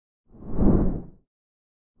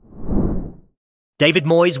David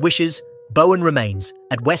Moyes wishes Bowen remains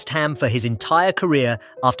at West Ham for his entire career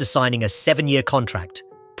after signing a 7-year contract,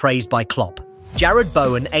 praised by Klopp. Jarrod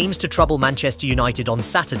Bowen aims to trouble Manchester United on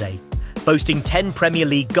Saturday, boasting 10 Premier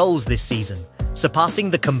League goals this season,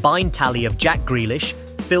 surpassing the combined tally of Jack Grealish,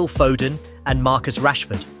 Phil Foden and Marcus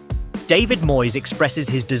Rashford. David Moyes expresses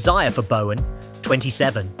his desire for Bowen,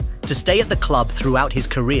 27, to stay at the club throughout his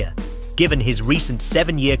career, given his recent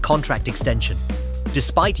 7-year contract extension.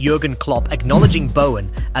 Despite Jurgen Klopp acknowledging Bowen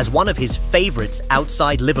as one of his favourites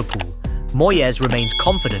outside Liverpool, Moyes remains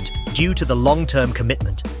confident due to the long-term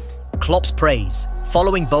commitment. Klopp's praise,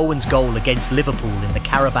 following Bowen's goal against Liverpool in the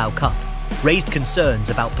Carabao Cup, raised concerns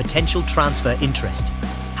about potential transfer interest.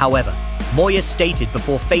 However, Moyes stated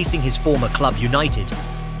before facing his former club United,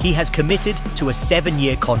 he has committed to a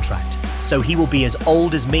 7-year contract, so he will be as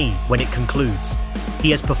old as me when it concludes.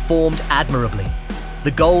 He has performed admirably. The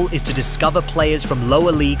goal is to discover players from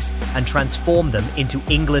lower leagues and transform them into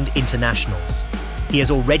England internationals. He has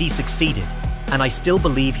already succeeded, and I still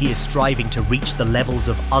believe he is striving to reach the levels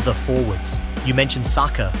of other forwards. You mentioned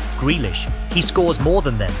Saka, Grealish. He scores more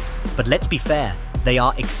than them, but let's be fair, they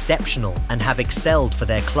are exceptional and have excelled for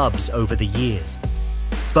their clubs over the years.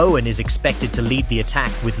 Bowen is expected to lead the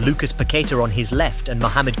attack with Lucas Paqueta on his left and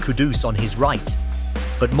Mohamed Kudus on his right.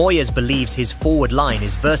 But Moyes believes his forward line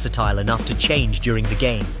is versatile enough to change during the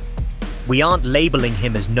game. We aren't labelling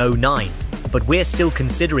him as no 9, but we're still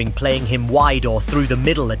considering playing him wide or through the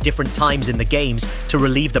middle at different times in the games to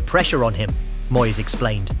relieve the pressure on him, Moyes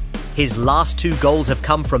explained. His last 2 goals have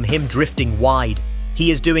come from him drifting wide.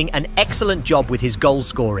 He is doing an excellent job with his goal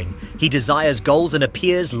scoring. He desires goals and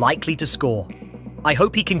appears likely to score. I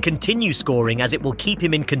hope he can continue scoring as it will keep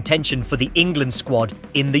him in contention for the England squad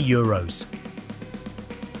in the Euros.